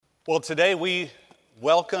Well, today we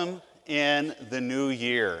welcome in the new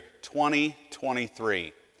year,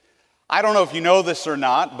 2023. I don't know if you know this or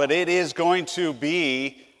not, but it is going to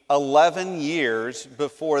be 11 years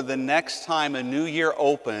before the next time a new year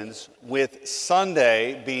opens, with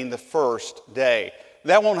Sunday being the first day.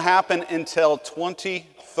 That won't happen until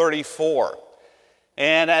 2034.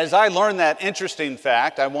 And as I learned that interesting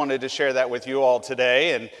fact, I wanted to share that with you all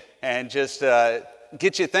today and just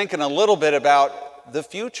get you thinking a little bit about the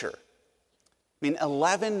future. I mean,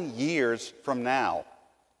 11 years from now,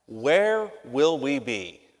 where will we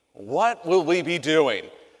be? What will we be doing?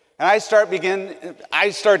 And I start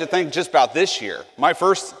to think just about this year. My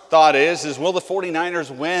first thought is will the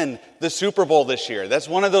 49ers win the Super Bowl this year? That's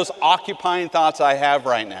one of those occupying thoughts I have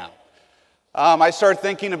right now. I start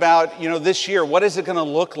thinking about, this year, what is it going to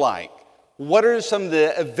look like? What are some of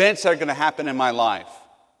the events that are going to happen in my life?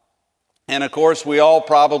 And of course, we all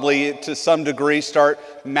probably, to some degree, start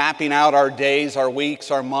mapping out our days, our weeks,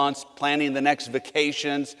 our months, planning the next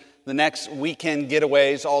vacations, the next weekend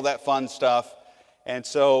getaways, all that fun stuff. And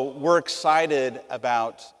so we're excited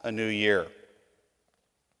about a new year.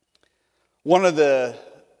 One of the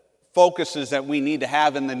focuses that we need to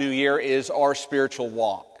have in the new year is our spiritual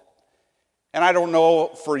walk. And I don't know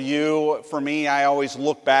for you, for me, I always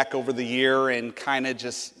look back over the year and kind of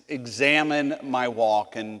just examine my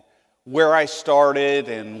walk and where I started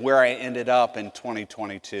and where I ended up in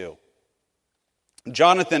 2022.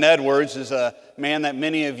 Jonathan Edwards is a man that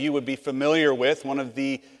many of you would be familiar with, one of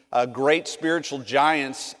the great spiritual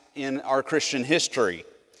giants in our Christian history.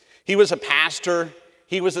 He was a pastor,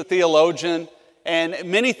 he was a theologian, and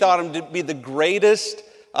many thought him to be the greatest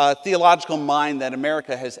theological mind that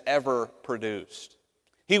America has ever produced.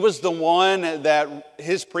 He was the one that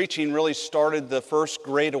his preaching really started the first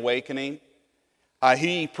Great Awakening.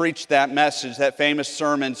 He preached that message, that famous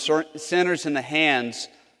sermon, Sinners in the Hands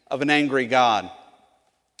of an Angry God.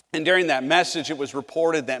 And during that message, it was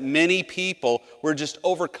reported that many people were just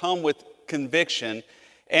overcome with conviction,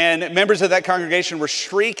 and members of that congregation were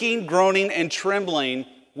shrieking, groaning, and trembling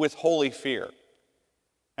with holy fear.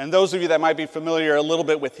 And those of you that might be familiar a little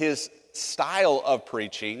bit with his style of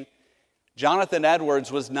preaching, Jonathan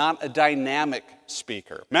Edwards was not a dynamic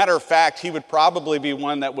speaker. Matter of fact, he would probably be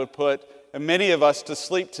one that would put many of us to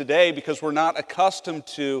sleep today because we're not accustomed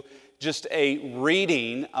to just a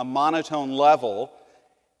reading, a monotone level.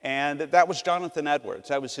 And that was Jonathan Edwards.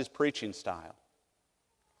 That was his preaching style.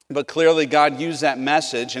 But clearly God used that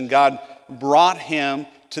message, and God brought him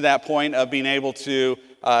to that point of being able to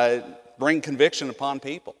bring conviction upon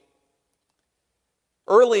people.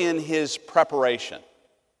 Early in his preparation,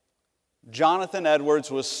 Jonathan Edwards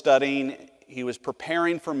was studying, he was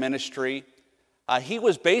preparing for ministry. He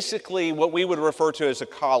was basically what we would refer to as a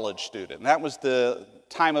college student. That was the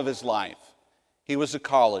time of his life. He was a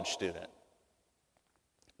college student.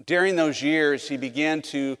 During those years, he began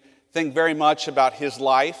to think very much about his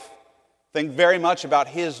life, think very much about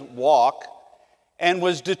his walk, and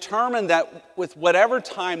was determined that with whatever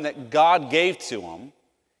time that God gave to him,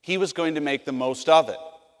 he was going to make the most of it.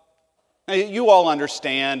 Now, you all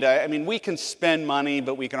understand, we can spend money,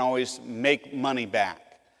 but we can always make money back.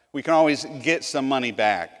 We can always get some money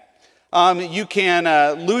back. You can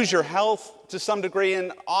lose your health to some degree,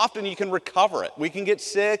 and often you can recover it. We can get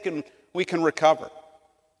sick and we can recover.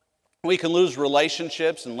 We can lose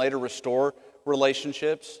relationships and later restore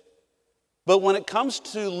relationships. But when it comes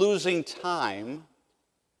to losing time,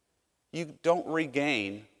 you don't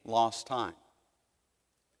regain lost time.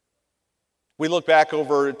 We look back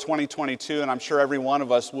over 2022, and I'm sure every one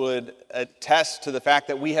of us would attest to the fact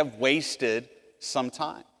that we have wasted some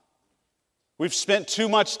time. We've spent too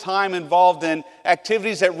much time involved in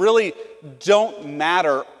activities that really don't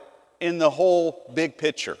matter in the whole big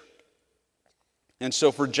picture. And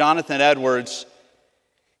so for Jonathan Edwards,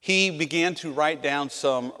 he began to write down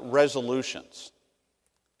some resolutions.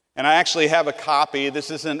 And I actually have a copy.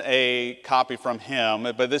 This isn't a copy from him,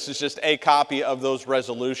 but this is just a copy of those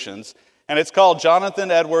resolutions. And it's called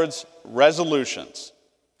Jonathan Edwards Resolutions.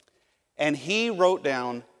 And he wrote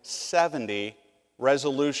down 70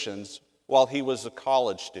 resolutions while he was a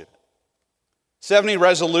college student. 70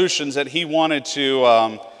 resolutions that he wanted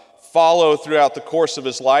to follow throughout the course of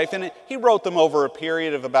his life. And he wrote them over a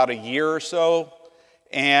period of about a year or so.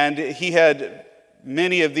 And he had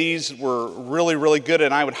many of these were really, really good.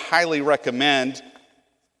 And I would highly recommend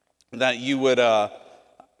that you would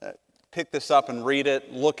pick this up and read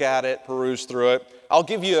it, look at it, peruse through it. I'll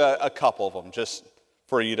give you a couple of them just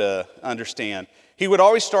for you to understand. He would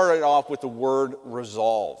always start it off with the word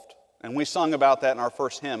resolved. And we sung about that in our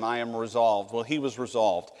first hymn, I am resolved. Well, he was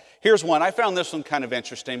resolved. Here's one. I found this one kind of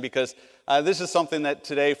interesting because this is something that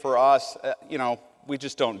today for us, we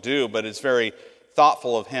just don't do, but it's very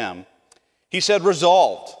thoughtful of him. He said,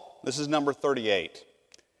 resolved, this is number 38,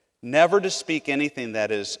 never to speak anything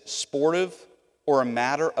that is sportive or a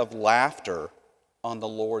matter of laughter on the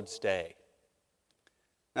Lord's day.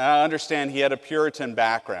 Now, I understand he had a Puritan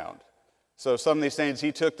background. So some of these things,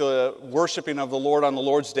 he took the worshiping of the Lord on the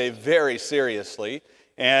Lord's day very seriously,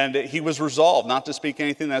 and he was resolved not to speak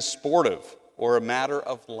anything that's sportive or a matter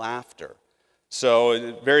of laughter.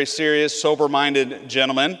 So very serious, sober-minded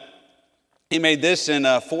gentleman. He made this in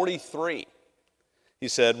 43. He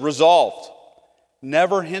said, resolved,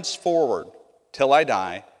 never henceforward till I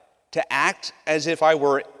die, to act as if I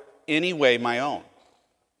were any way my own,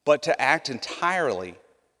 but to act entirely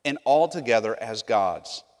and altogether as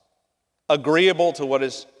God's, agreeable to what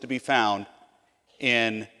is to be found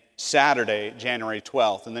in Saturday, January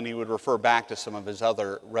 12th, and then he would refer back to some of his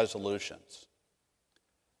other resolutions.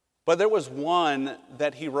 But there was one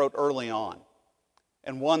that he wrote early on,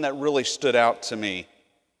 and one that really stood out to me.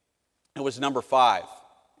 It was number 5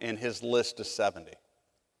 in his list of 70.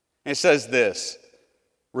 And it says this,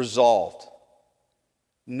 resolved,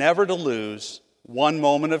 never to lose one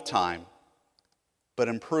moment of time, but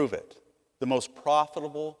improve it the most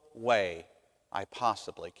profitable way I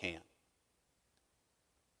possibly can.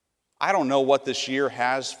 I don't know what this year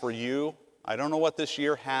has for you. I don't know what this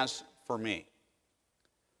year has for me.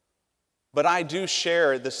 But I do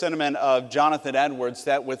share the sentiment of Jonathan Edwards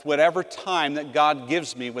that with whatever time that God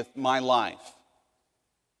gives me with my life,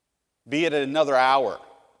 be it another hour,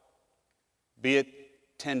 be it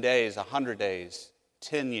 10 days, 100 days,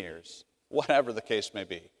 10 years, whatever the case may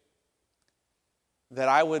be, that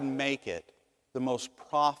I would make it the most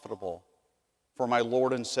profitable for my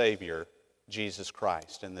Lord and Savior, Jesus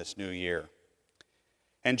Christ, in this new year.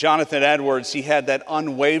 And Jonathan Edwards, he had that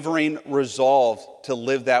unwavering resolve to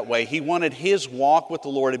live that way. He wanted his walk with the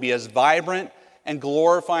Lord to be as vibrant and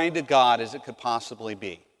glorifying to God as it could possibly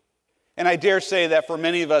be. And I dare say that for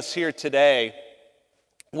many of us here today,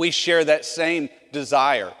 we share that same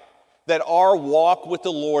desire, that our walk with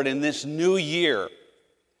the Lord in this new year,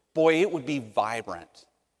 boy, it would be vibrant.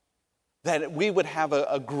 That we would have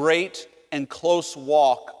a great and close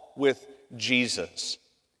walk with Jesus.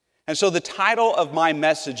 And so the title of my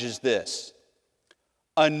message is this: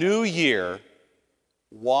 A New Year,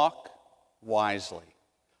 Walk Wisely.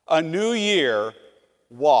 A new year,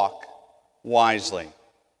 walk wisely.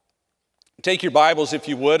 Take your Bibles, if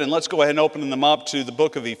you would, and let's go ahead and open them up to the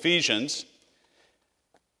book of Ephesians.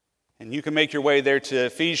 And you can make your way there to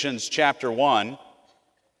Ephesians chapter 1.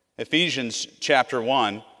 Ephesians chapter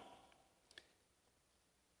 1.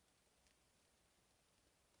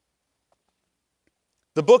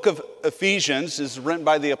 The book of Ephesians is written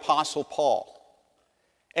by the Apostle Paul.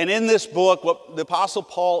 And in this book, what the Apostle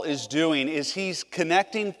Paul is doing is he's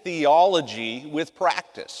connecting theology with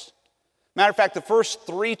practice. Matter of fact, the first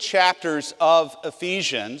 3 chapters of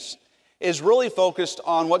Ephesians is really focused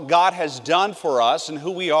on what God has done for us and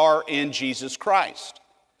who we are in Jesus Christ.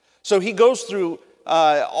 So he goes through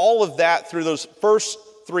all of that through those first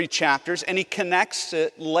 3 chapters, and he connects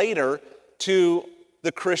it later to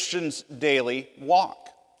the Christian's daily walk.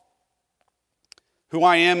 Who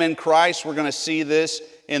I am in Christ, we're going to see this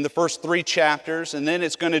in the first 3 chapters, and then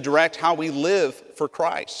it's going to direct how we live for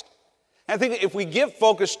Christ. And I think if we give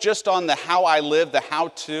focus just on the how I live, the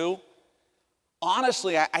how-to,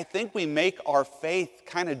 honestly, I think we make our faith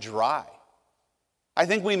kind of dry. I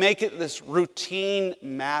think we make it this routine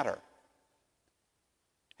matter.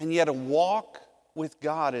 And yet a walk with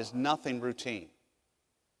God is nothing routine.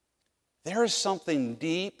 There is something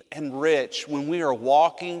deep and rich when we are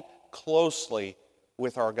walking closely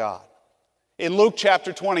with our God. In Luke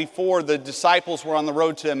chapter 24, the disciples were on the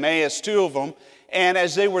road to Emmaus, 2 of them, and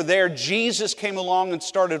as they were there, Jesus came along and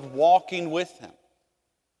started walking with them.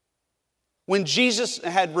 When Jesus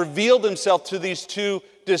had revealed himself to these 2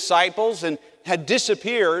 disciples and had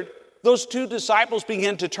disappeared, those 2 disciples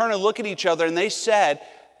began to turn and look at each other, and they said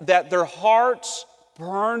that their hearts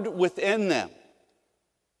burned within them.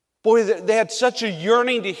 Boy, they had such a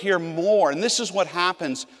yearning to hear more. And this is what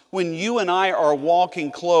happens when you and I are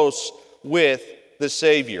walking close with the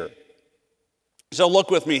Savior. So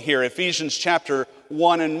look with me here, Ephesians chapter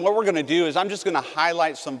 1. And what we're going to do is I'm just going to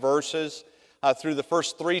highlight some verses through the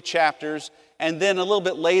first 3 chapters. And then a little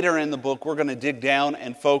bit later in the book, we're going to dig down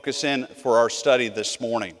and focus in for our study this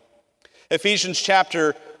morning. Ephesians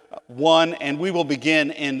chapter 1, and we will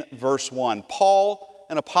begin in verse 1. Paul,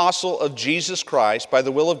 an apostle of Jesus Christ, by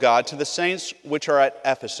the will of God, to the saints which are at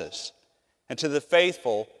Ephesus, and to the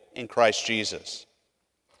faithful in Christ Jesus.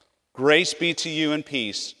 Grace be to you and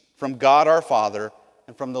peace from God our Father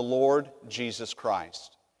and from the Lord Jesus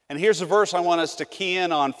Christ. And here's a verse I want us to key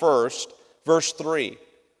in on first, verse 3.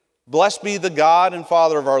 Blessed be the God and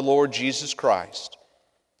Father of our Lord Jesus Christ,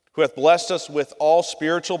 who hath blessed us with all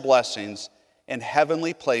spiritual blessings in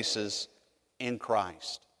heavenly places in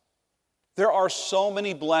Christ. There are so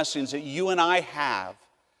many blessings that you and I have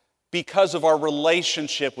because of our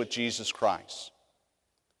relationship with Jesus Christ.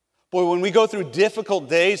 Boy, when we go through difficult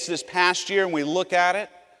days this past year and we look at it,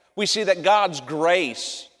 we see that God's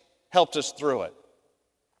grace helped us through it.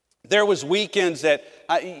 There was weekends that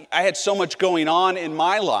I had so much going on in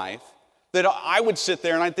my life that I would sit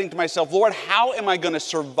there and I'd think to myself, Lord, how am I going to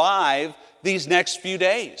survive these next few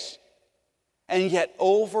days? And yet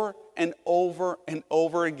over and over and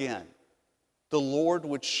over again, the Lord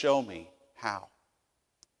would show me how.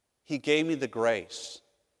 He gave me the grace.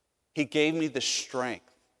 He gave me the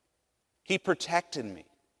strength. He protected me.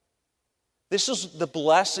 This is the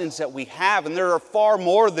blessings that we have, and there are far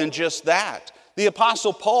more than just that. The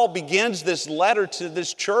Apostle Paul begins this letter to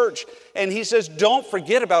this church, and he says, don't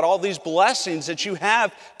forget about all these blessings that you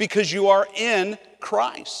have because you are in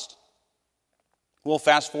Christ. We'll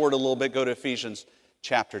fast forward a little bit, go to Ephesians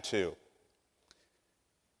chapter 2.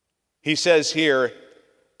 He says here,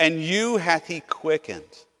 and you hath he quickened.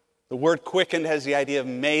 The word quickened has the idea of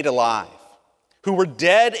made alive, who were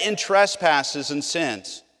dead in trespasses and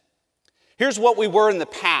sins. Here's what we were in the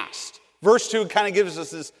past. Verse 2 kind of gives us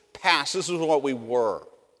this past. This is what we were.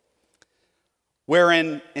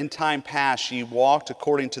 Wherein in time past ye walked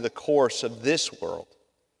according to the course of this world,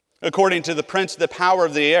 according to the prince of the power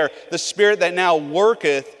of the air, the spirit that now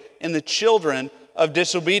worketh in the children of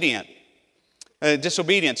disobedience,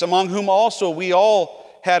 among whom also we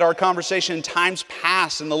all had our conversation in times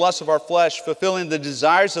past in the lust of our flesh, fulfilling the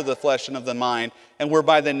desires of the flesh and of the mind, and were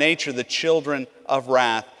by the nature the children of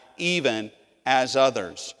wrath, even as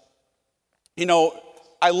others. You know,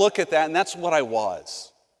 I look at that and that's what I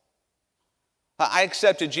was. I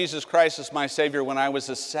accepted Jesus Christ as my Savior when I was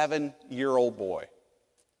a 7-year-old boy.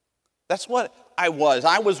 That's what I was.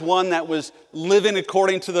 I was one that was living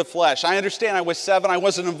according to the flesh. I understand I was 7. I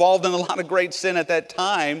wasn't involved in a lot of great sin at that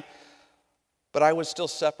time, but I was still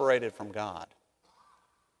separated from God.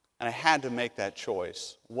 And I had to make that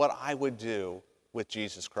choice, what I would do with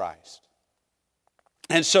Jesus Christ.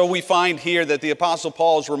 And so we find here that the Apostle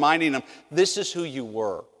Paul is reminding them, this is who you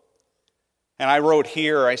were. And I wrote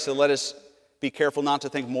here, I said, let us be careful not to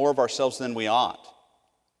think more of ourselves than we ought.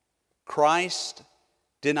 Christ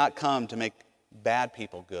did not come to make bad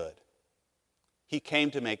people good. He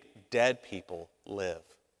came to make dead people live.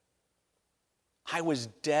 I was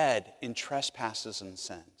dead in trespasses and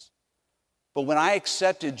sins. But when I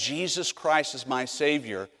accepted Jesus Christ as my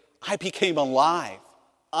Savior, I became alive.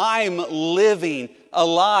 I'm living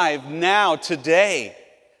alive now, today.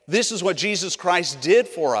 This is what Jesus Christ did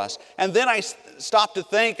for us. And then I stopped to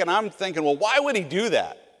think, and I'm thinking, well, why would he do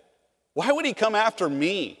that? Why would he come after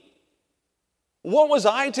me? What was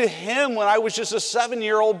I to him when I was just a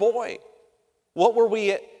 7-year-old boy? What were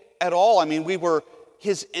we at all? I mean, we were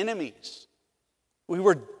his enemies. We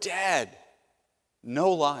were dead,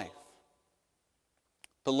 no life.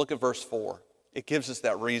 But look at verse 4. It gives us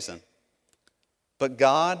that reason. But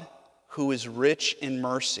God, who is rich in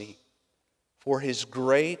mercy, for his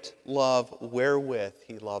great love wherewith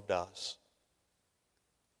he loved us.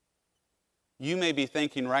 You may be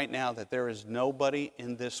thinking right now that there is nobody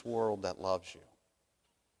in this world that loves you.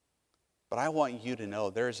 But I want you to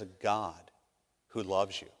know there is a God who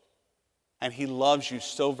loves you. And he loves you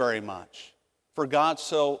so very much. For God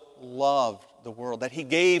so loved the world that he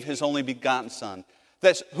gave his only begotten Son,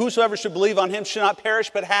 that whosoever should believe on him should not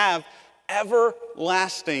perish but have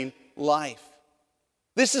everlasting life.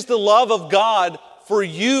 This is the love of God for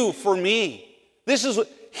you, for me. This is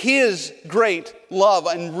his great love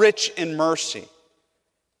and rich in mercy.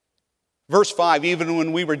 Verse 5, even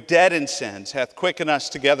when we were dead in sins, hath quickened us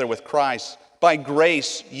together with Christ. By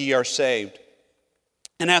grace ye are saved.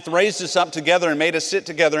 And hath raised us up together and made us sit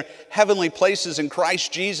together in heavenly places in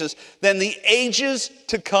Christ Jesus, than the ages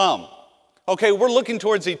to come. Okay, we're looking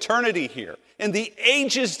towards eternity here. In the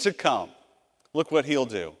ages to come, look what he'll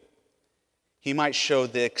do. He might show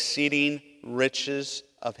the exceeding riches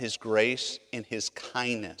of his grace in his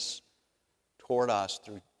kindness toward us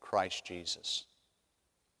through Christ Jesus.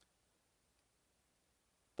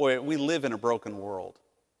 Boy, we live in a broken world.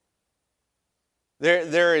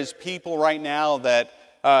 There is people right now that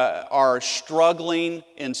are struggling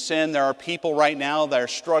in sin. There are people right now that are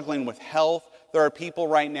struggling with health. There are people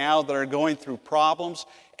right now that are going through problems.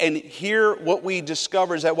 And here what we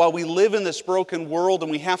discover is that while we live in this broken world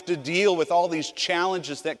and we have to deal with all these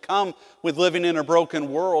challenges that come with living in a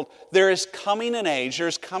broken world, there is coming an age, there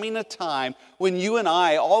is coming a time when you and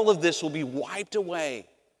I, all of this will be wiped away.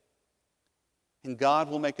 And God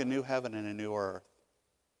will make a new heaven and a new earth.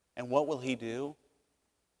 And what will He do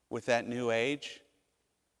with that new age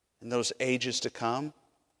and those ages to come?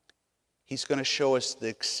 He's going to show us the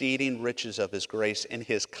exceeding riches of His grace and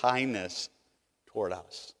His kindness toward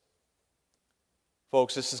us.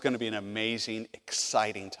 Folks, this is going to be an amazing,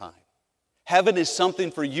 exciting time. Heaven is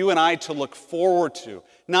something for you and I to look forward to,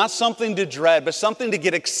 not something to dread, but something to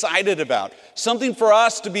get excited about, something for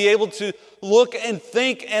us to be able to look and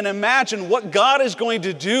think and imagine what God is going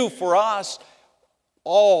to do for us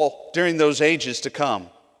all during those ages to come.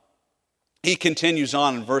 He continues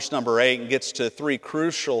on in verse number 8 and gets to 3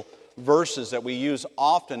 crucial verses that we use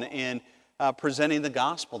often in presenting the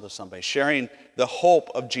gospel to somebody, sharing the hope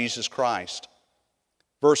of Jesus Christ.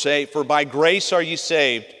 Verse 8, for by grace are you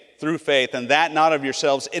saved through faith, and that not of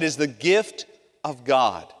yourselves. It is the gift of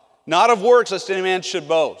God, not of works, lest any man should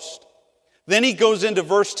boast. Then he goes into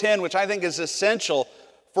verse 10, which I think is essential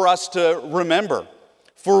for us to remember.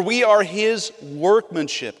 For we are His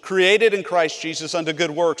workmanship, created in Christ Jesus unto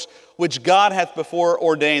good works, which God hath before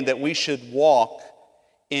ordained that we should walk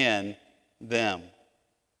in them.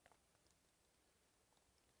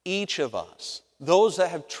 Each of us, those that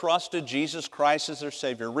have trusted Jesus Christ as their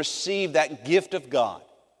Savior, receive that gift of God.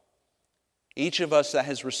 Each of us that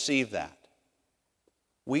has received that,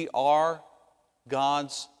 we are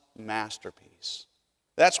God's masterpiece.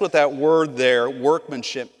 That's what that word there,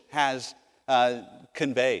 workmanship, has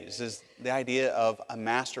conveys, is the idea of a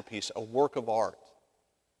masterpiece, a work of art.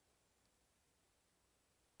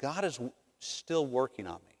 God is still working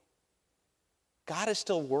on me. God is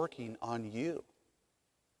still working on you,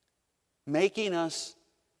 making us,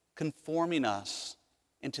 conforming us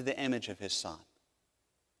into the image of His Son.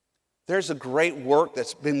 There's a great work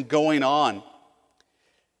that's been going on.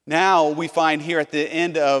 Now we find here at the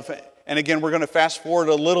end of, and again we're going to fast forward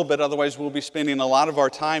a little bit, otherwise we'll be spending a lot of our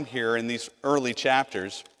time here in these early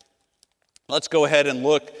chapters. Let's go ahead and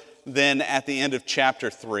look then at the end of chapter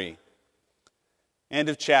 3. End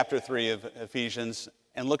of chapter 3 of Ephesians,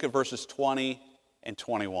 and look at verses 20 and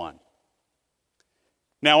 21.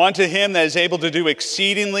 Now unto Him that is able to do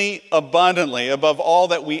exceedingly abundantly above all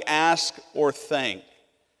that we ask or think.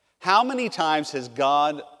 How many times has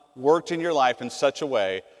God worked in your life in such a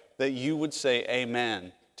way that you would say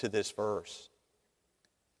amen to this verse?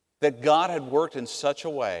 That God had worked in such a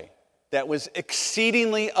way that was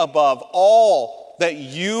exceedingly above all that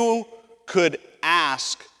you could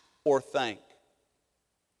ask or think.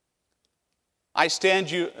 I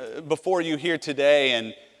stand before you here today,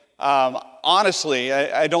 and honestly,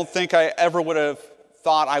 I don't think I ever would have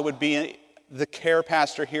thought I would be the care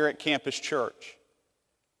pastor here at Campus Church.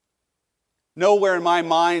 Nowhere in my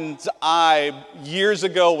mind's eye, years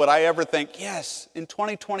ago, would I ever think, yes, in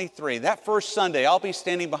 2023, that first Sunday, I'll be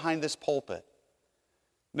standing behind this pulpit.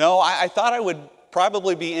 No, I thought I would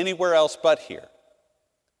probably be anywhere else but here.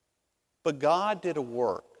 But God did a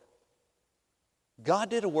work. God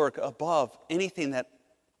did a work above anything that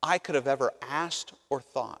I could have ever asked or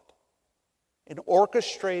thought, and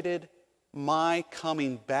orchestrated my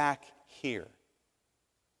coming back here.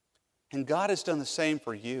 And God has done the same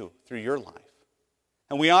for you through your life.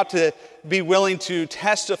 And we ought to be willing to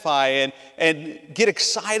testify and get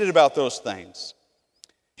excited about those things.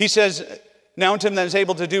 He says, now unto Him that is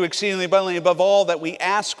able to do exceedingly abundantly above all that we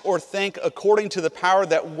ask or think, according to the power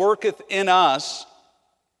that worketh in us.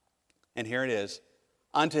 And here it is.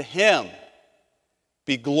 Unto Him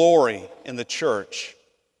be glory in the church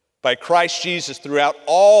by Christ Jesus throughout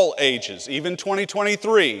all ages, even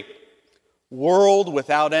 2023, world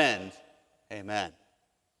without end. Amen.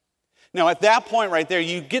 Now at that point right there,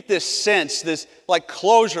 you get this sense, this like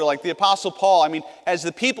closure, like the Apostle Paul. I mean, as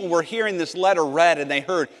the people were hearing this letter read and they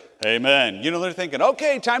heard, amen, you know, they're thinking,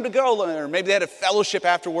 okay, time to go. Or maybe they had a fellowship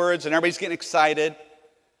afterwards and everybody's getting excited.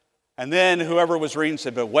 And then whoever was reading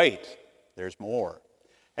said, but wait, there's more.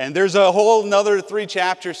 And there's a whole another 3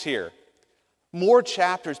 chapters here. More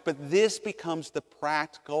chapters, but this becomes the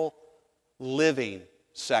practical living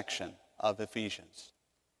section of Ephesians.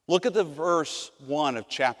 Look at the verse 1 of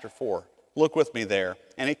chapter 4. Look with me there.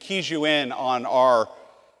 And it keys you in on our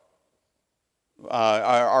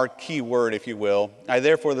key word, if you will. I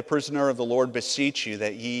therefore, the prisoner of the Lord, beseech you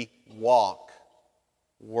that ye walk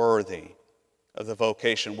worthy of the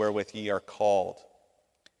vocation wherewith ye are called.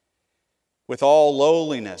 with all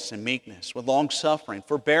lowliness and meekness, with long-suffering,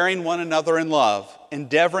 forbearing one another in love,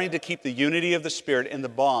 endeavoring to keep the unity of the Spirit in the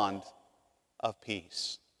bond of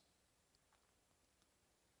peace.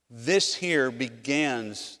 This here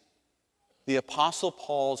begins the Apostle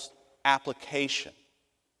Paul's application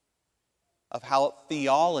of how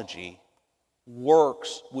theology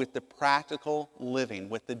works with the practical living,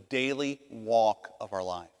 with the daily walk of our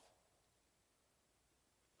life.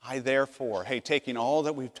 I therefore, taking all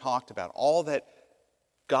that we've talked about, all that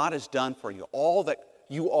God has done for you, all that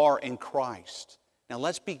you are in Christ, now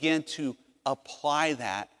let's begin to apply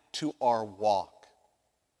that to our walk,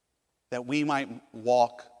 that we might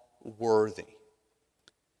walk worthy.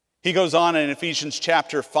 He goes on in Ephesians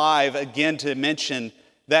chapter 5 again to mention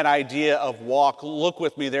that idea of walk. Look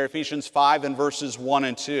with me there, Ephesians 5 and verses 1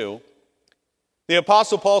 and 2. The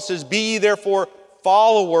Apostle Paul says, "Be ye therefore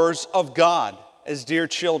followers of God as dear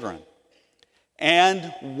children,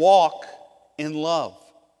 and walk in love,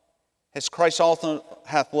 as Christ also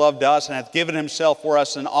hath loved us, and hath given himself for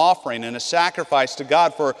us an offering and a sacrifice to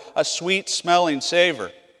God for a sweet-smelling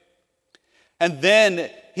savor." And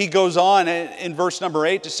then he goes on in verse number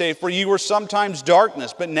 8 to say, "For ye were sometimes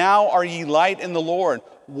darkness, but now are ye light in the Lord.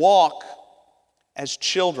 Walk as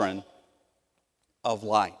children of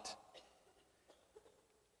light."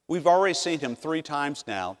 We've already seen him 3 times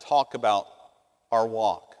now talk about our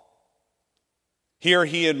walk. Here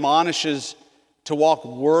he admonishes to walk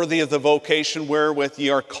worthy of the vocation wherewith ye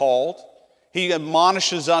are called. He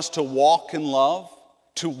admonishes us to walk in love,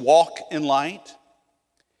 to walk in light.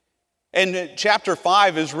 And chapter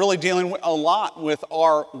 5 is really dealing a lot with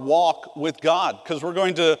our walk with God, because we're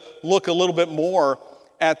going to look a little bit more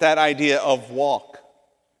at that idea of walk.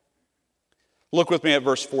 Look with me at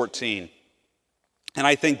verse 14. And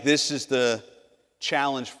I think this is the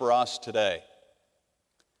challenge for us today.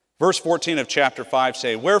 Verse 14 of chapter 5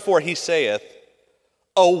 say, "Wherefore he saith,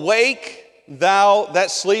 Awake thou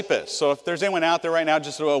that sleepest." So if there's anyone out there right now,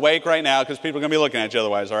 just awake right now, because people are going to be looking at you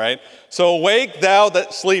otherwise, all right? "So awake thou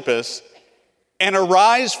that sleepest, and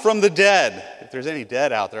arise from the dead." If there's any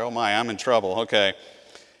dead out there, oh my, I'm in trouble, okay.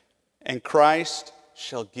 "And Christ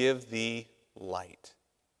shall give thee light."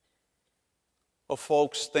 Oh,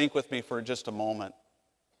 folks, think with me for just a moment.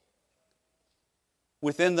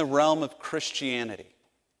 Within the realm of Christianity,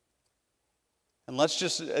 and let's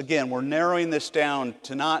just, again, we're narrowing this down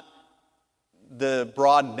to not the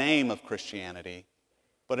broad name of Christianity,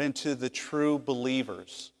 but into the true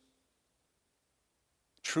believers,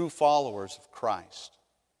 true followers of Christ.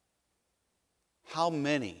 How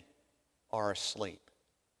many are asleep?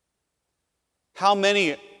 How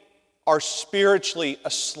many are spiritually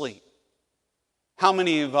asleep? How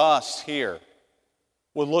many of us here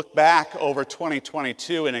will look back over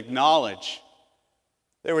 2022 and acknowledge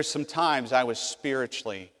there were some times I was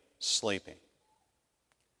spiritually sleeping?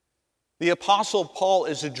 The Apostle Paul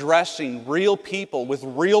is addressing real people with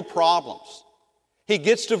real problems. He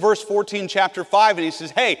gets to verse 14, chapter 5, and he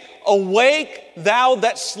says, "Hey, awake thou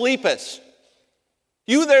that sleepest."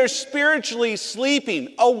 You there spiritually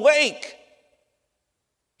sleeping, awake.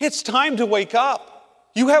 It's time to wake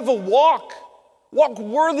up. You have a walk. Walk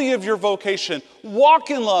worthy of your vocation.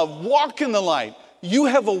 Walk in love. Walk in the light. You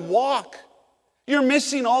have a walk. You're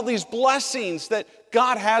missing all these blessings that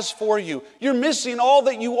God has for you. You're missing all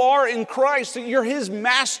that you are in Christ, that you're His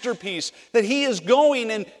masterpiece, that He is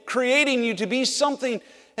going and creating you to be something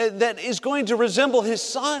that is going to resemble His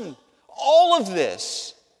Son. All of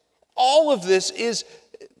this is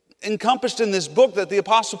encompassed in this book that the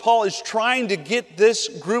Apostle Paul is trying to get this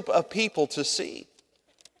group of people to see.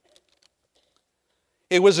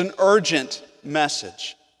 It was an urgent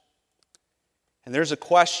message. And there's a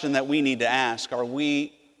question that we need to ask. Are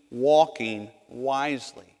we walking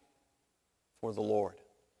wisely for the Lord?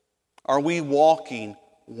 Are we walking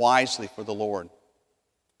wisely for the Lord?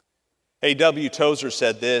 A.W. Tozer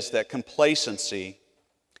said this, that complacency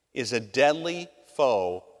is a deadly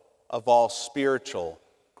foe of all spiritual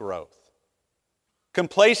growth.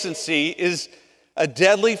 Complacency is a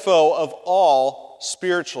deadly foe of all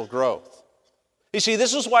spiritual growth. You see,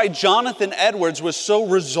 this is why Jonathan Edwards was so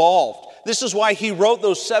resolved. This is why he wrote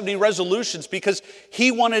those 70 resolutions, because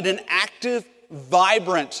he wanted an active,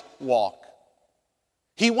 vibrant walk.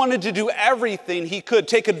 He wanted to do everything he could,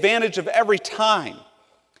 take advantage of every time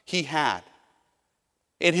he had.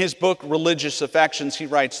 In his book, Religious Affections, he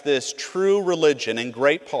writes this: true religion, in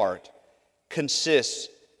great part, consists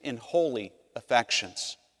in holy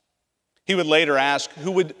affections. He would later ask,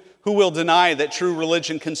 who will deny that true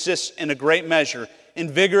religion consists in a great measure in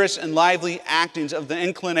vigorous and lively actings of the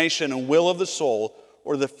inclination and will of the soul,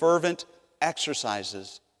 or the fervent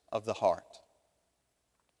exercises of the heart?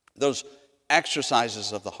 Those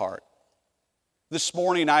exercises of the heart. This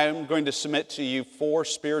morning I am going to submit to you 4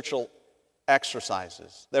 spiritual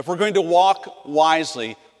exercises. That if we're going to walk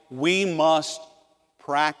wisely, we must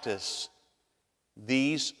practice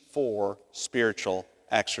these 4 spiritual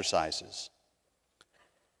exercises.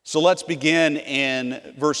 So let's begin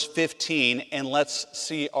in verse 15 and let's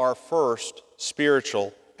see our first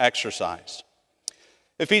spiritual exercise.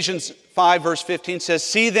 Ephesians 5 verse 15 says,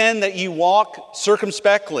 "See then that ye walk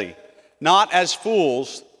circumspectly, not as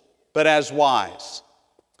fools, but as wise."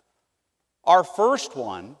 Our first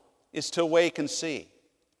one is to awake and see.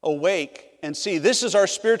 Awake and see. This is our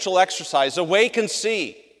spiritual exercise. Awake and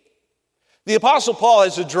see. The Apostle Paul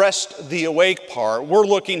has addressed the awake part. We're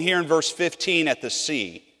looking here in verse 15 at the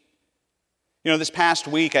see. You know, this past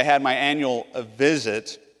week I had my annual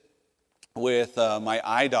visit with my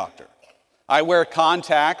eye doctor. I wear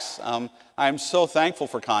contacts. I'm so thankful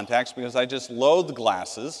for contacts because I just loathe the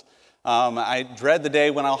glasses. I dread the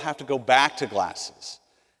day when I'll have to go back to glasses.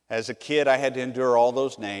 As a kid, I had to endure all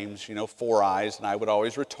those names, 4 eyes, and I would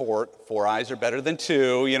always retort, 4 eyes are better than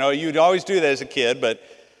 2. You'd always do that as a kid, but,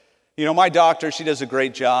 my doctor, she does a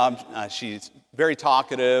great job. She's very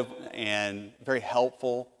talkative and very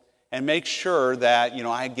helpful and makes sure that,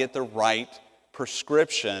 I get the right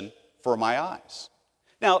prescription for my eyes.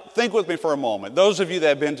 Now, think with me for a moment. Those of you that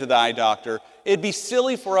have been to the eye doctor, it'd be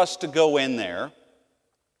silly for us to go in there,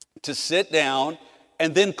 to sit down,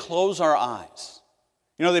 and then close our eyes.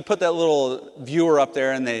 They put that little viewer up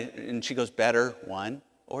there, and she goes, better 1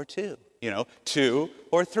 or 2, 2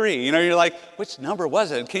 or 3. You're like, which number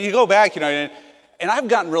was it? Can you go back? And I've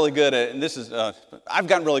gotten really good at, I've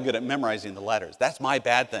gotten really good at memorizing the letters. That's my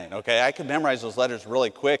bad thing, okay? I can memorize those letters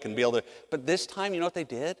really quick and be able to, but this time, you know what they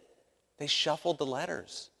did? They shuffled the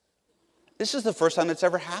letters. This is the first time it's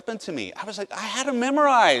ever happened to me. I was like, I had them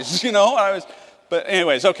memorized, But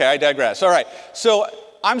anyways, okay, I digress. All right, so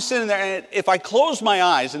I'm sitting there, and if I close my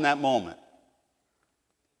eyes in that moment,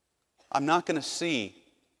 I'm not going to see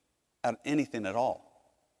anything at all.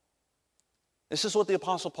 This is what the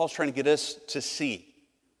Apostle Paul's trying to get us to see.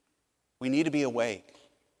 We need to be awake.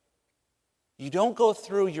 You don't go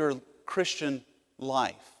through your Christian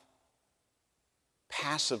life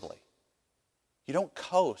passively. You don't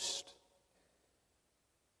coast.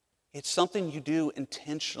 It's something you do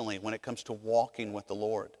intentionally when it comes to walking with the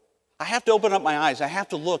Lord. I have to open up my eyes. I have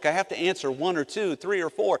to look. I have to answer 1 or 2, 3 or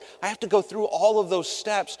 4. I have to go through all of those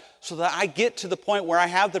steps so that I get to the point where I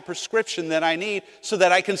have the prescription that I need so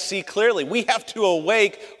that I can see clearly. We have to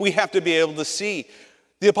awake. We have to be able to see.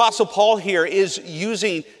 The Apostle Paul here is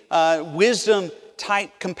using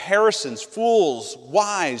wisdom-type comparisons. Fools,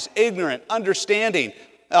 wise, ignorant, understanding,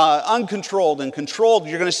 uncontrolled, and controlled.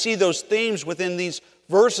 You're going to see those themes within these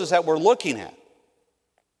verses that we're looking at.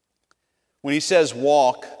 When he says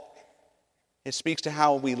walk, it speaks to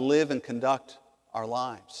how we live and conduct our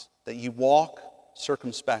lives, that you walk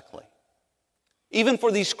circumspectly. Even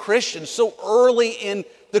for these Christians, so early in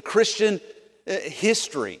the Christian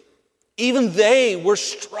history, even they were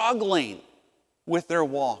struggling with their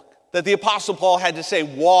walk. That the Apostle Paul had to say,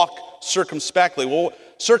 walk circumspectly. Well,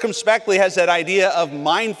 circumspectly has that idea of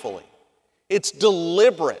mindfully. It's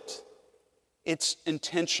deliberate. It's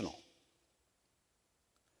intentional.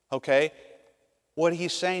 Okay? What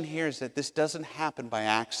he's saying here is that this doesn't happen by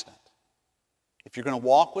accident. If you're going to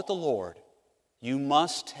walk with the Lord, you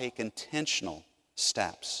must take intentional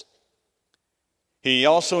steps. He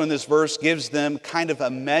also in this verse gives them kind of a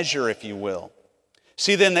measure, if you will.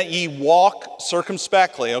 See then that ye walk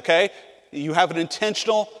circumspectly, okay? You have an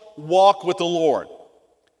intentional walk with the Lord.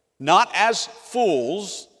 Not as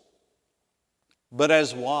fools, but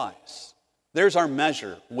as wise. There's our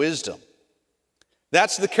measure, wisdom.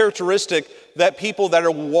 That's the characteristic that people that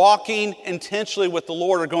are walking intentionally with the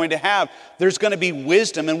Lord are going to have. There's going to be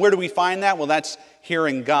wisdom. And where do we find that? Well, that's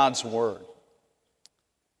hearing God's word.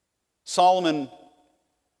 Solomon,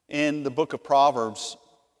 in the book of Proverbs,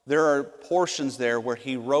 there are portions there where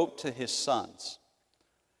he wrote to his sons.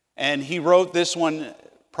 And he wrote this one,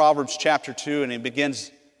 Proverbs chapter 2, and it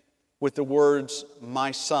begins with the words,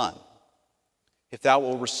 "My son, if thou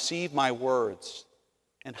wilt receive my words,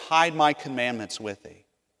 and hide my commandments with thee,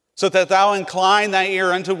 so that thou incline thy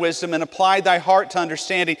ear unto wisdom, and apply thy heart to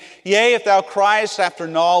understanding. Yea, if thou criest after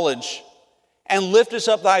knowledge, and liftest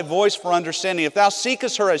up thy voice for understanding, if thou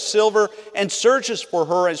seekest her as silver, and searchest for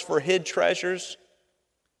her as for hid treasures,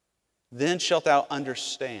 then shalt thou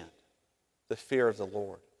understand the fear of the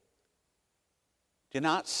Lord." Do you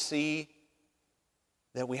not see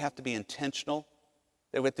that we have to be intentional,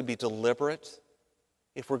 that we have to be deliberate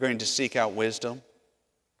if we're going to seek out wisdom?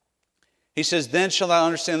 He says, "Then shalt thou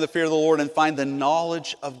understand the fear of the Lord and find the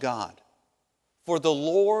knowledge of God." For the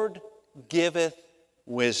Lord giveth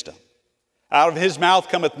wisdom. Out of his mouth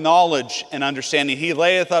cometh knowledge and understanding. He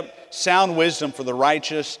layeth up sound wisdom for the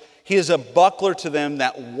righteous. He is a buckler to them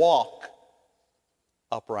that walk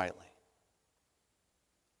uprightly.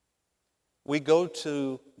 We go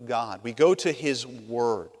to God. We go to his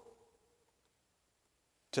word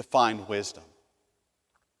to find wisdom.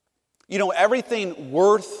 You know, everything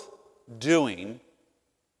worth doing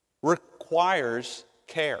requires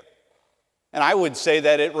care. And I would say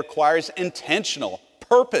that it requires intentional,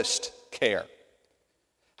 purposed care.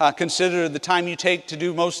 Consider the time you take to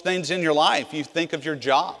do most things in your life. You think of your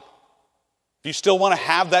job. If you still want to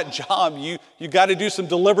have that job, you got to do some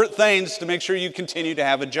deliberate things to make sure you continue to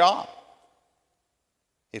have a job.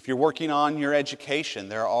 If you're working on your education,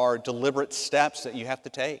 there are deliberate steps that you have to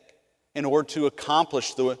take in order to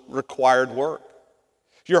accomplish the required work.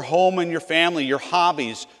 Your home and your family, your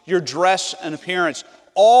hobbies, your dress and appearance,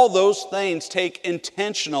 all those things take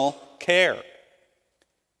intentional care.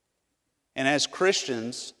 And as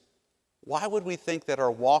Christians, why would we think that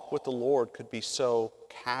our walk with the Lord could be so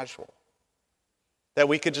casual? That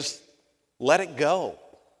we could just let it go?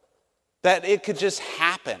 That it could just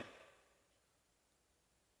happen?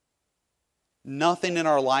 Nothing in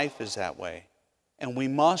our life is that way. And we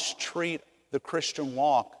must treat the Christian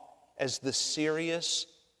walk as the serious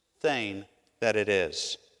thing that it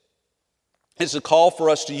is. It's a call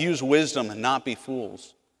for us to use wisdom and not be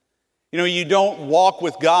fools. You know, you don't walk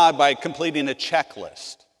with God by completing a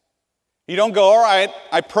checklist. You don't go, all right,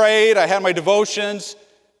 I prayed, I had my devotions,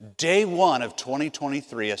 day 1 of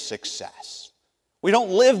 2023 a success. We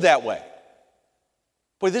don't live that way.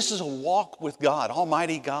 Boy, this is a walk with God,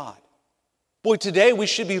 Almighty God. Boy, today we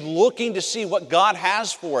should be looking to see what God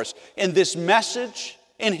has for us in this message,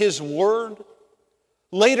 in his word.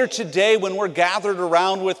 Later today when we're gathered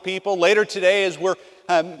around with people, later today as we're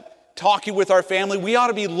talking with our family, we ought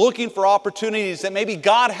to be looking for opportunities that maybe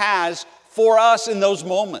God has for us in those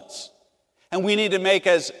moments. And we need to make,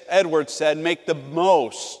 as Edward said, make the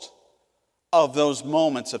most of those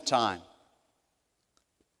moments of time.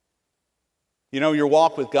 You know, your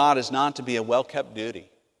walk with God is not to be a well-kept duty.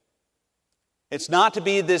 It's not to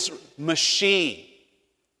be this machine.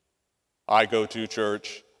 I go to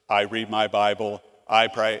church, I read my Bible, I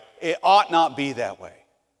pray. It ought not be that way.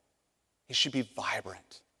 It should be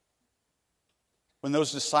vibrant. When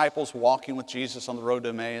those disciples walking with Jesus on the road to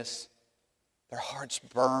Emmaus, their hearts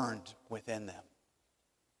burned within them.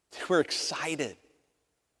 They were excited.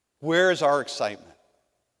 Where is our excitement?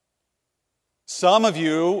 Some of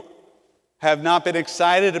you have not been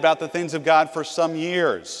excited about the things of God for some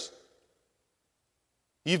years.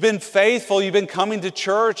 You've been faithful, you've been coming to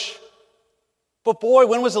church. But boy,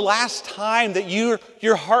 when was the last time that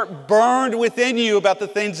your heart burned within you about the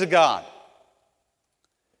things of God?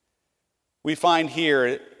 We find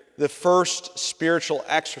here the first spiritual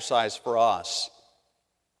exercise for us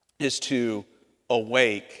is to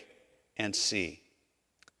awake and see.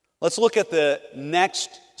 Let's look at the next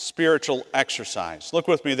spiritual exercise. Look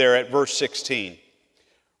with me there at verse 16.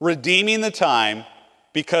 Redeeming the time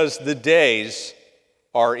because the days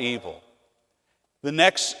are evil. The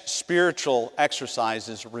next spiritual exercise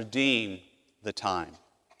is redeem the time.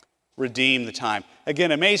 Redeem the time.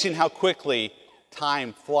 Again, amazing how quickly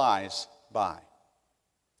time flies by.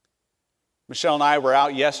 Michelle and I were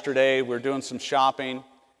out yesterday. We were doing some shopping.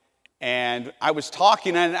 And I was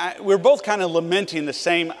talking, and we were both kind of lamenting the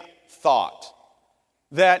same thought.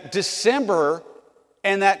 That December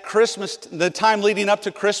and that Christmas, the time leading up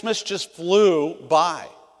to Christmas just flew by.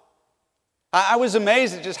 I was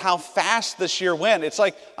amazed at just how fast this year went. It's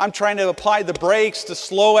like I'm trying to apply the brakes to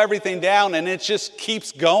slow everything down, and it just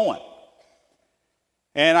keeps going.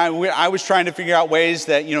 And I was trying to figure out ways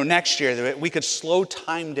that, next year that we could slow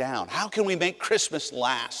time down. How can we make Christmas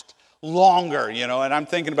last longer, And I'm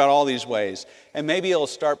thinking about all these ways. And maybe it'll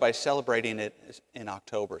start by celebrating it in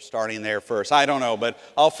October, starting there first. I don't know, but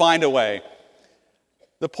I'll find a way.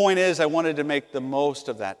 The point is, I wanted to make the most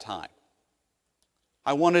of that time.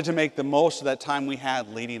 I wanted to make the most of that time we had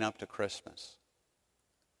leading up to Christmas.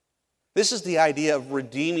 This is the idea of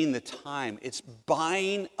redeeming the time. It's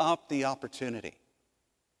buying up the opportunity.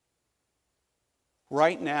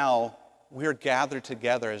 Right now, we're gathered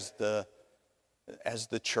together as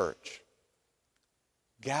the church.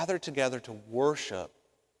 Gathered together to worship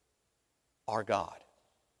our God.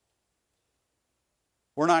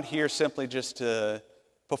 We're not here simply just to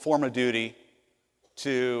perform a duty,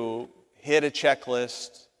 to hit a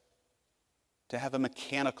checklist, to have a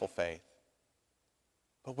mechanical faith.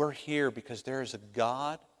 But we're here because there is a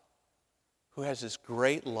God who has this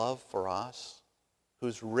great love for us,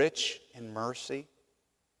 who's rich in mercy,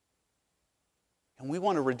 And we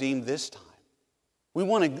want to redeem this time. We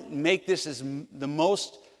want to make this as the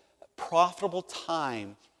most profitable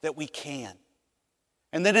time that we can.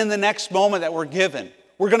 And then in the next moment that we're given,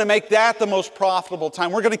 we're going to make that the most profitable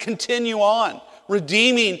time. We're going to continue on,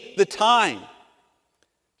 redeeming the time,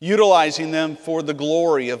 utilizing them for the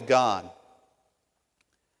glory of God.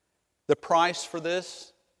 The price for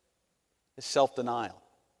this is self-denial.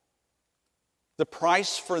 The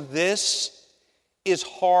price for this is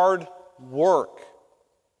hard work.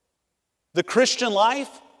 The Christian life,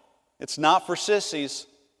 it's not for sissies.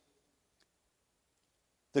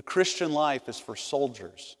 The Christian life is for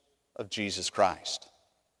soldiers of Jesus Christ.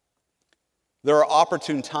 There are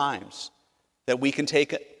opportune times that we can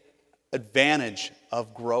take advantage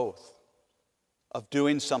of growth, of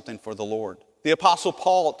doing something for the Lord. The Apostle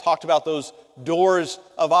Paul talked about those doors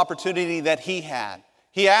of opportunity that he had.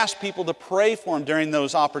 He asked people to pray for him during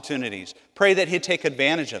those opportunities. Pray that he'd take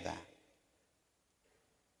advantage of that.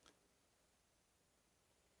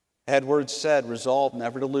 Edwards said, "Resolve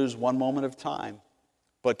never to lose one moment of time,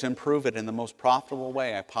 but to improve it in the most profitable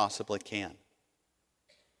way I possibly can."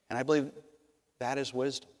 And I believe that is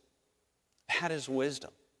wisdom. That is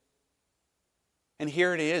wisdom. And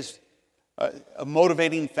here it is, a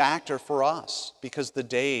motivating factor for us, because the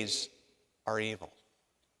days are evil.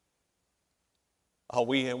 Oh,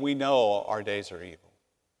 we know our days are evil.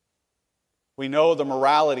 We know the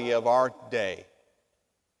morality of our day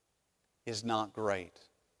is not great.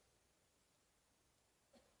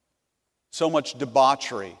 So much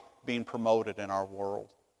debauchery being promoted in our world.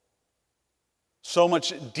 So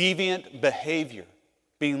much deviant behavior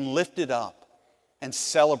being lifted up and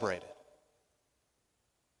celebrated.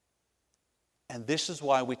 And this is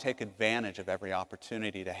why we take advantage of every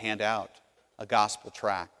opportunity to hand out a gospel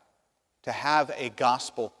tract, to have a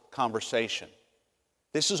gospel conversation.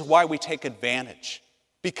 This is why we take advantage,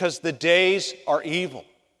 because the days are evil.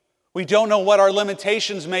 We don't know what our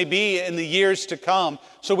limitations may be in the years to come,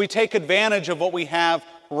 so we take advantage of what we have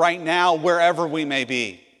right now, wherever we may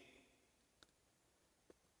be.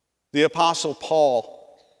 The Apostle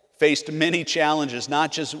Paul faced many challenges,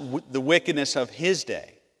 not just the wickedness of his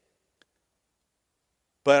day,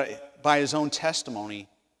 but by his own testimony,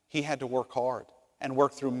 he had to work hard and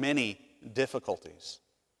work through many difficulties.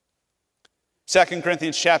 2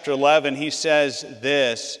 Corinthians chapter 11, he says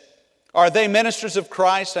this, "Are they ministers of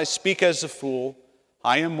Christ? I speak as a fool.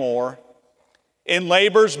 I am more. In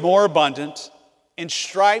labors more abundant, in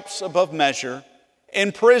stripes above measure,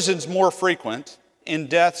 in prisons more frequent, in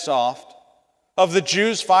deaths oft. Of the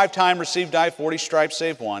Jews 5 times received I 40 stripes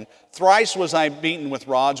save one. Thrice was I beaten with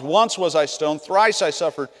rods. Once was I stoned. Thrice I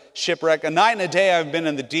suffered shipwreck. A night and a day I have been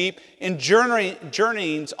in the deep. In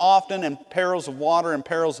journeyings often, in perils of water, in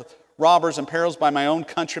perils of robbers, in perils by my own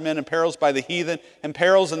countrymen, in perils by the heathen, in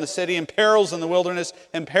perils in the city, in perils in the wilderness,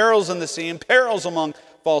 in perils in the sea, in perils among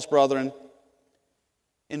false brethren,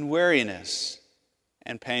 in weariness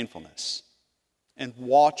and painfulness, in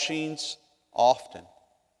watchings often,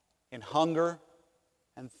 in hunger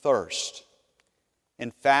and thirst, in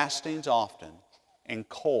fastings often, in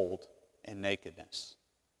cold and nakedness."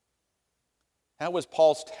 That was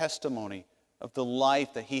Paul's testimony of the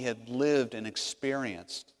life that he had lived and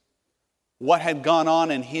experienced, what had gone on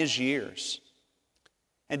in his years.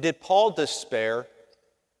 And did Paul despair?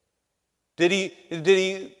 Did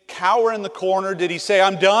he cower in the corner? Did he say,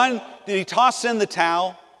 "I'm done"? Did he toss in the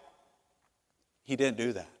towel? He didn't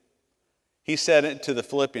do that. He said it to the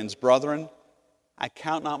Philippians, "Brethren, I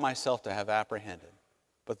count not myself to have apprehended,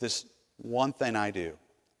 but this one thing I do,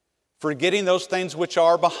 forgetting those things which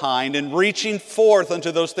are behind and reaching forth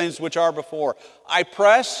unto those things which are before, I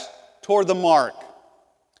press toward the mark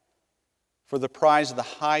for the prize of the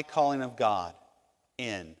high calling of God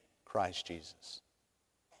in Christ Jesus."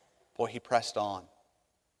 Boy, he pressed on.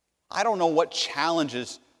 I don't know what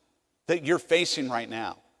challenges that you're facing right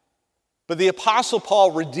now, but the Apostle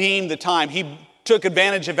Paul redeemed the time. He took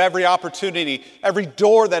advantage of every opportunity, every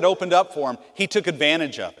door that opened up for him. He took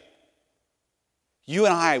advantage of it. You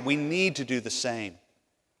and I, we need to do the same.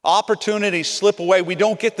 Opportunities slip away. We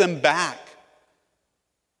don't get them back.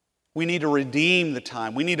 We need to redeem the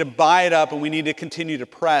time. We need to buy it up, and we need to continue to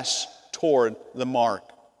press toward the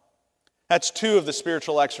mark. That's 2 of the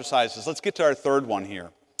spiritual exercises. Let's get to our third one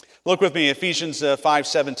here. Look with me, Ephesians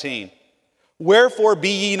 5:17. "Wherefore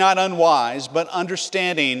be ye not unwise, but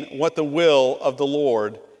understanding what the will of the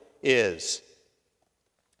Lord is."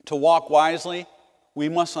 To walk wisely, we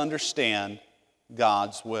must understand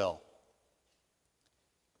God's will.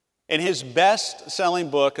 In his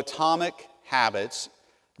best-selling book, Atomic Habits,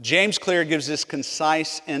 James Clear gives this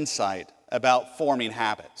concise insight about forming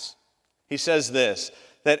habits. He says this,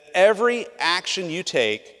 that every action you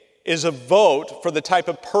take is a vote for the type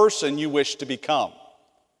of person you wish to become.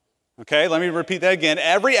 Okay, let me repeat that again.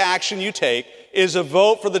 Every action you take is a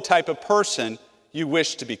vote for the type of person you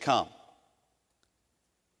wish to become.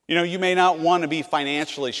 You know, you may not want to be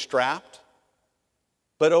financially strapped,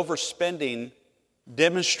 but overspending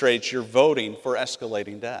demonstrates you're voting for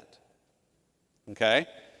escalating debt. Okay?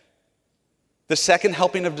 The second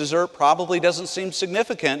helping of dessert probably doesn't seem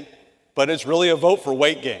significant, but it's really a vote for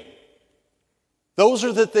weight gain. Those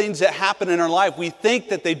are the things that happen in our life. We think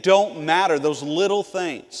that they don't matter, those little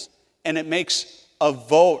things, and it makes a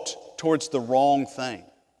vote towards the wrong thing.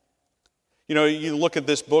 You know, you look at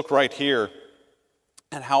this book right here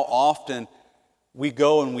and how often we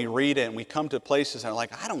go and we read it and we come to places and are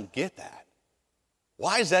like, I don't get that.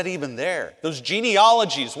 Why is that even there? Those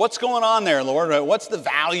genealogies, what's going on there, Lord? What's the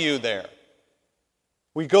value there?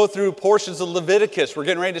 We go through portions of Leviticus. We're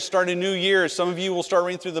getting ready to start a new year. Some of you will start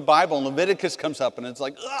reading through the Bible, and Leviticus comes up, and it's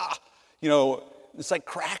like, you know, it's like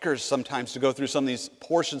crackers sometimes to go through some of these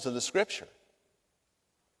portions of the Scripture.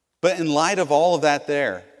 But in light of all of that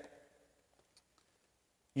there,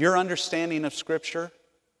 your understanding of Scripture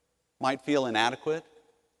might feel inadequate,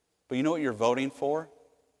 but you know what you're voting for?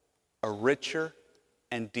 A richer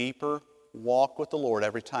and deeper walk with the Lord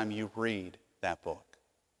every time you read that book.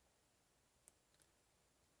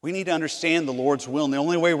 We need to understand the Lord's will, and the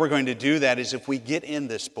only way we're going to do that is if we get in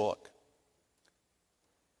this book.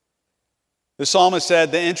 The psalmist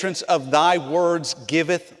said, the entrance of thy words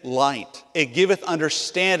giveth light. It giveth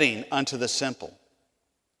understanding unto the simple.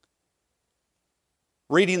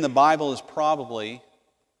 Reading the Bible is probably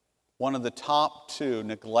one of the top 2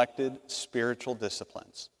 neglected spiritual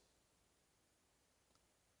disciplines.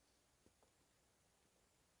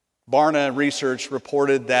 Barna Research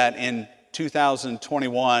reported that in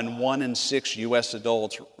 2021, 1 in 6 U.S.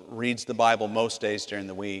 adults reads the Bible most days during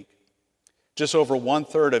the week. Just over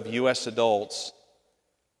 1/3 of U.S. adults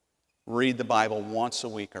read the Bible once a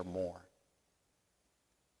week or more.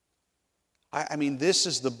 I mean, this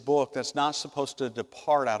is the book that's not supposed to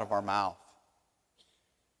depart out of our mouth.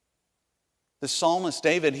 The psalmist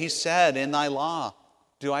David, he said, in thy law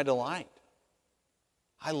do I delight.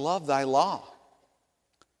 I love thy law.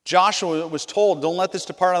 Joshua was told, don't let this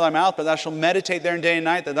depart out of thy mouth, but thou shalt meditate therein day and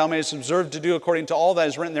night, that thou mayest observe to do according to all that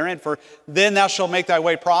is written therein. For then thou shalt make thy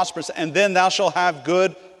way prosperous, and then thou shalt have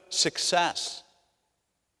good success.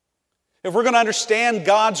 If we're going to understand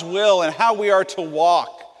God's will and how we are to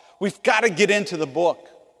walk, we've got to get into the book.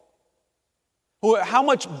 How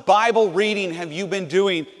much Bible reading have you been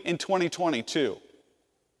doing in 2022?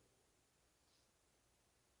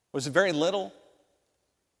 Was it very little?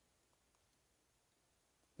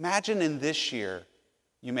 Imagine in this year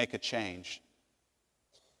you make a change.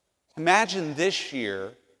 Imagine this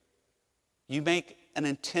year you make an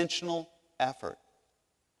intentional effort.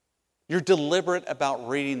 You're deliberate about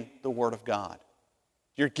reading the Word of God.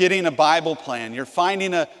 You're getting a Bible plan. You're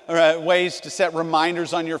finding ways to set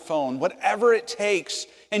reminders on your phone. Whatever it takes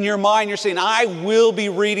in your mind, you're saying, I will be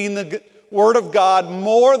reading the Word of God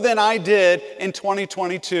more than I did in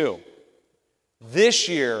 2022. This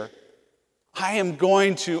year, I am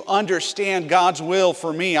going to understand God's will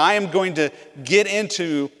for me. I am going to get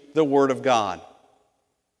into the Word of God.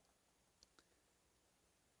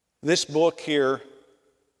 This book here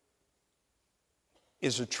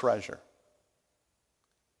is a treasure.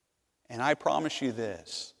 And I promise you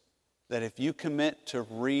this, that if you commit to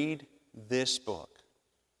read this book,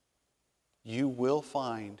 you will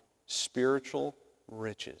find spiritual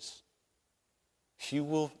riches. You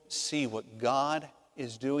will see what God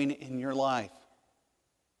is doing in your life.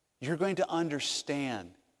 You're going to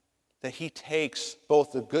understand that He takes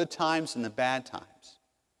both the good times and the bad times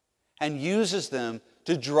and uses them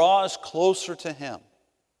to draw us closer to Him,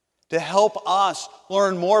 to help us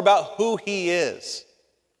learn more about who He is.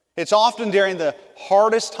 It's often during the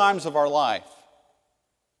hardest times of our life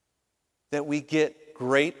that we get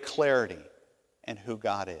great clarity in who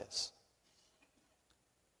God is.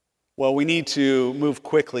 Well, we need to move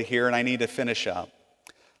quickly here, and I need to finish up.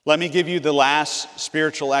 Let me give you the last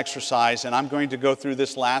spiritual exercise, and I'm going to go through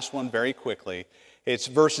this last one very quickly. It's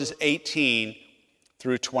verses 18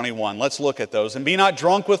 through 21. Let's look at those. And be not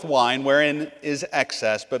drunk with wine, wherein is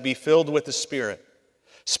excess, but be filled with the Spirit,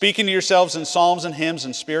 speaking to yourselves in psalms and hymns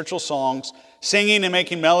and spiritual songs, singing and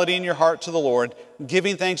making melody in your heart to the Lord,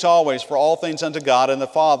 giving thanks always for all things unto God and the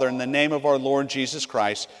Father in the name of our Lord Jesus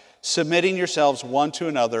Christ, submitting yourselves one to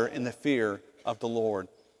another in the fear of the Lord.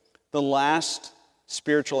 The last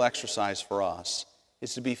spiritual exercise for us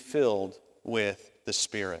is to be filled with the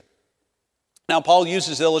Spirit. Now, Paul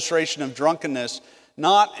uses illustration of drunkenness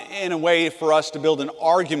not in a way for us to build an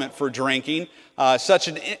argument for drinking. Such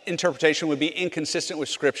an interpretation would be inconsistent with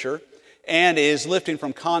Scripture and is lifting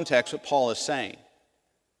from context what Paul is saying.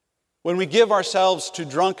 When we give ourselves to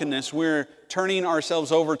drunkenness, we're turning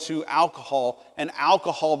ourselves over to alcohol, and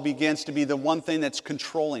alcohol begins to be the one thing that's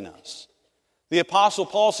controlling us. The Apostle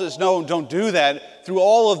Paul says, no, don't do that. Through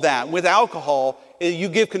all of that, with alcohol, you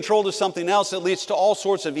give control to something else that leads to all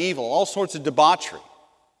sorts of evil, all sorts of debauchery.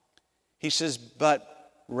 He says, but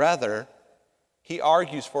rather, he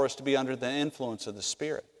argues for us to be under the influence of the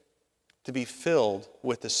Spirit, to be filled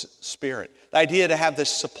with the Spirit. The idea to have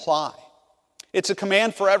this supply. It's a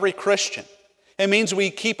command for every Christian. It means we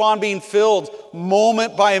keep on being filled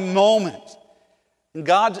moment by moment. And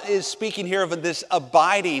God is speaking here of this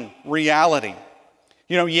abiding reality.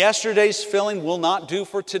 You know, yesterday's filling will not do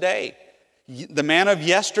for today. The manna of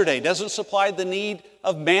yesterday doesn't supply the need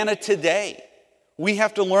of manna today. We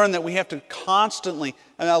have to learn that we have to constantly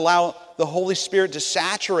allow the Holy Spirit to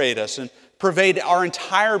saturate us and pervade our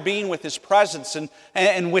entire being with His presence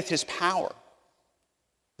and with His power.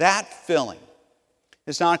 That filling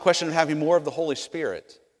is not a question of having more of the Holy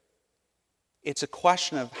Spirit. It's a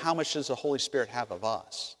question of how much does the Holy Spirit have of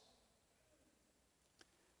us.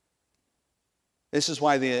 This is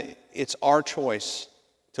why it's our choice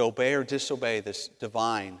to obey or disobey this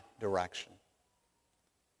divine direction.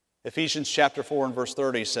 Ephesians chapter 4 and verse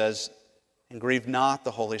 30 says, "And grieve not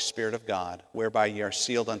the Holy Spirit of God, whereby ye are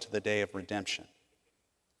sealed unto the day of redemption."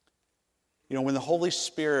 You know, when the Holy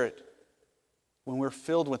Spirit, when we're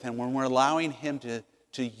filled with Him, when we're allowing Him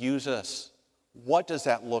to use us, what does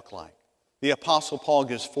that look like? The Apostle Paul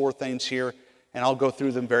gives 4 things here, and I'll go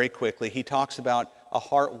through them very quickly. He talks about a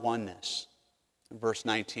heart oneness in verse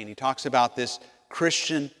 19. He talks about this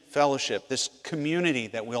Christian fellowship, this community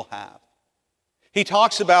that we'll have. He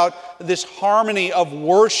talks about this harmony of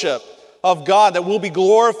worship of God that we'll be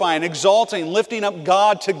glorifying, exalting, lifting up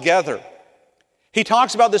God together. He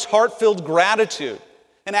talks about this heart-filled gratitude,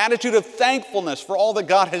 an attitude of thankfulness for all that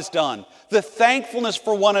God has done, the thankfulness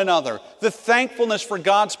for one another, the thankfulness for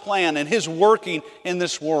God's plan and His working in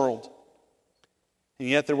this world. And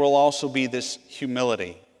yet there will also be this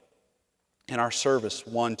humility in our service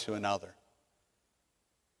one to another.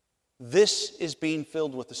 This is being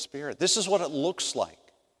filled with the Spirit. This is what it looks like.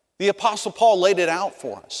 The Apostle Paul laid it out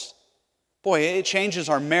for us. Boy, it changes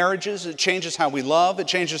our marriages. It changes how we love. It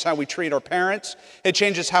changes how we treat our parents. It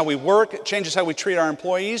changes how we work. It changes how we treat our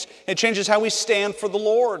employees. It changes how we stand for the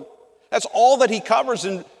Lord. That's all that he covers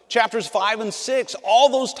in chapters 5 and 6, all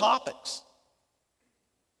those topics.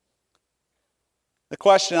 The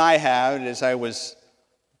question I had as I was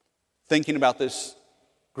thinking about this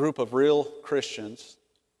group of real Christians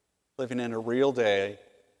living in a real day,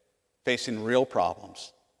 facing real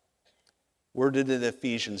problems, where did the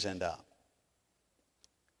Ephesians end up?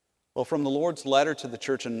 Well, from the Lord's letter to the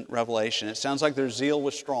church in Revelation, it sounds like their zeal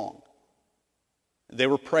was strong. They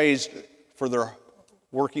were praised for their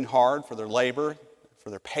working hard, for their labor, for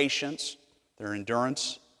their patience, their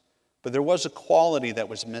endurance. But there was a quality that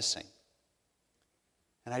was missing.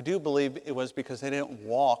 And I do believe it was because they didn't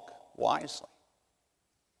walk wisely.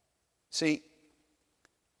 See,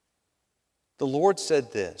 the Lord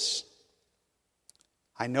said this,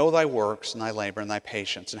 "I know thy works and thy labor and thy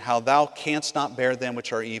patience, and how thou canst not bear them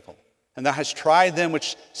which are evil. And thou hast tried them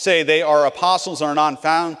which say they are apostles and are not, and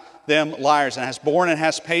found them liars, and hast borne and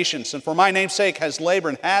hast patience, and for my name's sake hast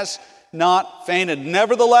labored and hast not fainted.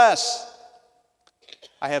 Nevertheless,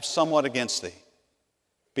 I have somewhat against thee,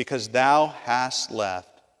 because thou hast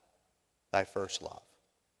left thy first love."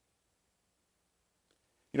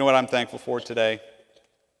 You know what I'm thankful for today?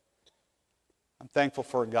 I'm thankful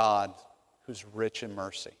for a God who's rich in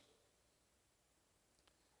mercy,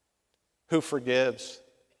 who forgives,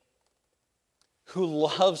 who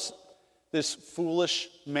loves this foolish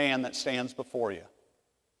man that stands before you.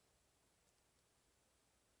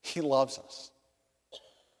 He loves us.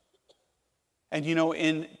 And you know,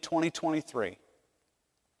 in 2023,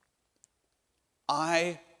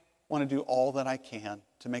 I want to do all that I can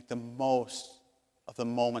to make the most of the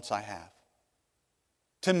moments I have,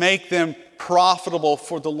 to make them profitable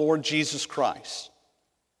for the Lord Jesus Christ.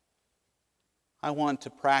 I want to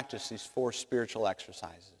practice these 4 spiritual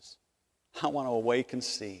exercises. I want to awake and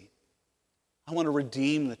see. I want to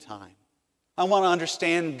redeem the time. I want to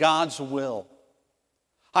understand God's will.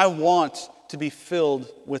 I want to be filled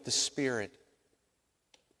with the Spirit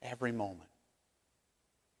every moment.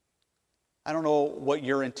 I don't know what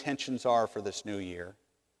your intentions are for this new year.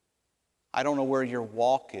 I don't know where your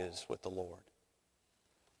walk is with the Lord.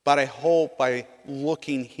 But I hope by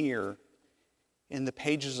looking here in the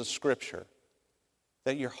pages of Scripture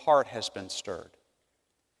that your heart has been stirred,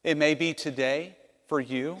 It may be today for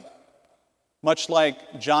you, much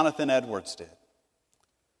like Jonathan Edwards did,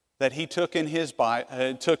 that he took in his pen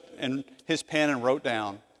and wrote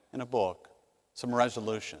down in a book some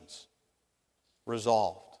resolutions,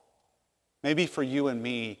 resolved. Maybe for you and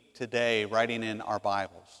me today, writing in our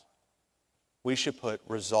Bibles, we should put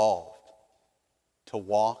resolved to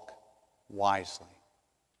walk wisely.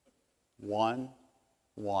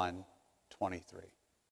 1:1:23.